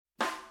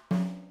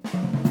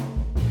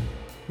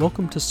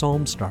Welcome to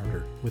Psalm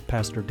Starter with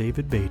Pastor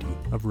David Beatty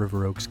of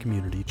River Oaks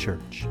Community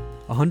Church.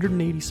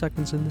 180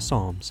 seconds in the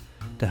Psalms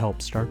to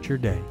help start your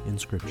day in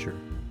Scripture.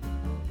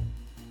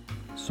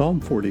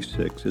 Psalm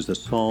 46 is a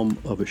psalm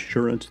of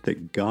assurance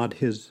that God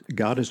is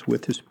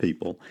with His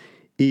people,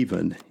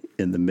 even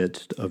in the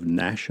midst of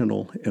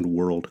national and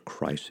world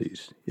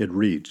crises. It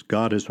reads,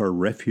 God is our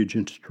refuge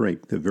and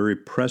strength, the very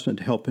present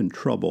help in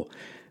trouble.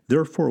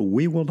 Therefore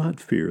we will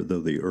not fear, though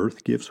the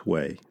earth gives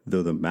way,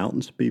 though the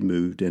mountains be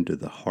moved into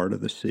the heart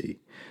of the sea,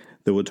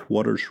 though its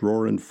waters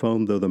roar and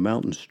foam, though the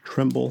mountains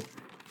tremble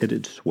at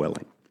its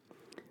swelling.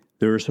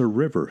 There is a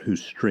river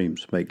whose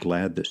streams make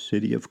glad the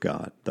city of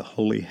God, the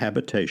holy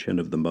habitation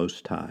of the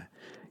Most High.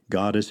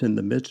 God is in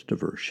the midst of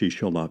her, she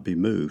shall not be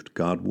moved.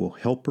 God will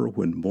help her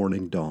when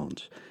morning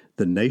dawns.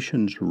 The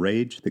nations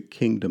rage, the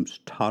kingdoms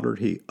totter,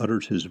 he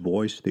utters his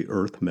voice, the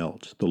earth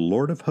melts. The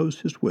Lord of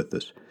hosts is with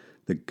us.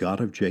 The God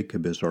of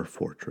Jacob is our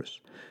fortress.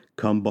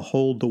 Come,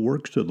 behold the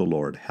works of the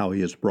Lord, how he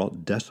has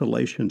brought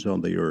desolations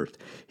on the earth.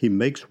 He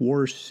makes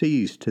wars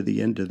cease to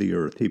the end of the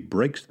earth. He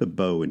breaks the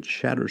bow and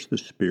shatters the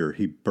spear.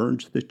 He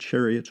burns the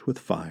chariots with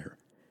fire.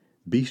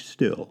 Be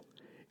still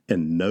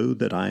and know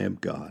that I am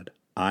God.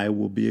 I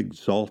will be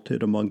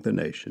exalted among the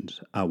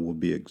nations. I will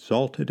be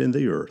exalted in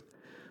the earth.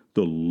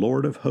 The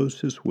Lord of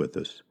hosts is with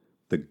us.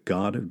 The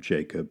God of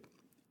Jacob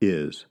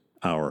is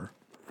our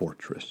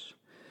fortress.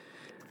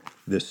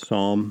 This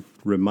psalm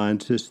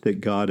reminds us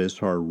that God is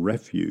our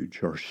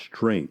refuge, our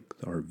strength,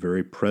 our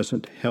very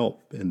present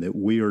help, and that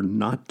we are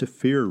not to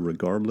fear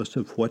regardless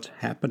of what's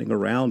happening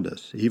around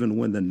us, even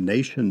when the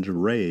nations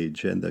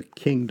rage and the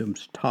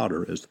kingdoms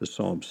totter, as the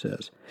psalm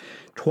says.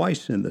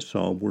 Twice in the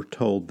psalm we're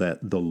told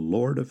that the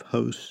Lord of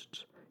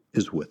hosts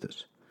is with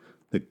us.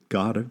 The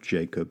God of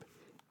Jacob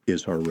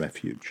is our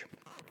refuge.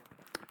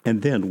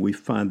 And then we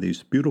find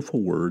these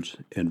beautiful words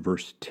in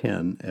verse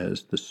 10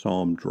 as the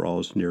psalm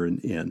draws near an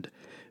end.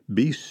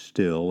 Be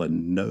still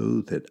and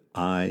know that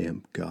I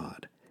am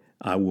God.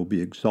 I will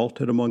be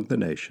exalted among the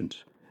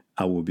nations.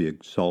 I will be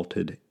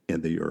exalted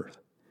in the earth.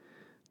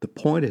 The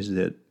point is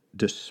that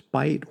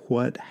despite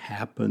what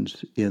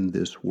happens in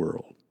this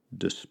world,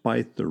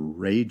 despite the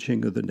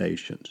raging of the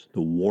nations, the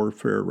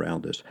warfare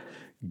around us,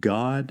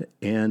 God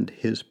and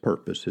His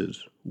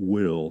purposes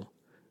will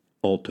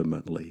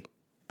ultimately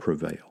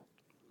prevail.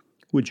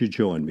 Would you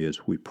join me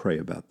as we pray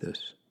about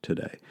this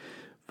today?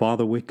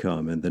 Father, we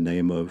come in the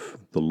name of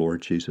the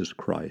Lord Jesus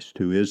Christ,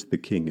 who is the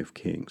King of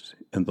Kings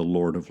and the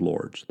Lord of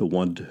Lords, the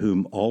one to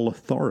whom all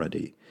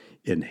authority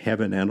in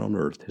heaven and on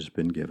earth has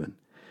been given.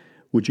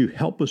 Would you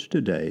help us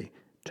today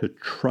to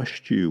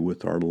trust you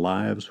with our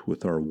lives,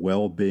 with our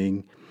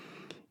well-being,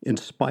 in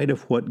spite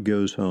of what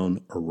goes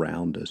on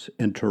around us,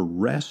 and to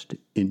rest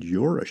in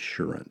your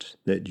assurance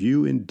that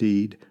you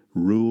indeed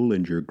rule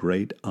in your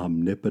great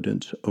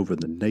omnipotence over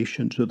the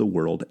nations of the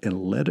world,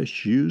 and let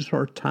us use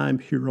our time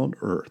here on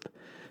earth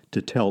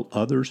to tell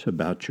others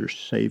about your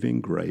saving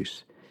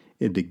grace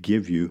and to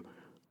give you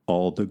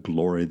all the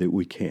glory that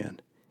we can.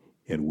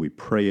 And we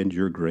pray in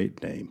your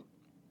great name.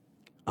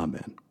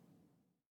 Amen.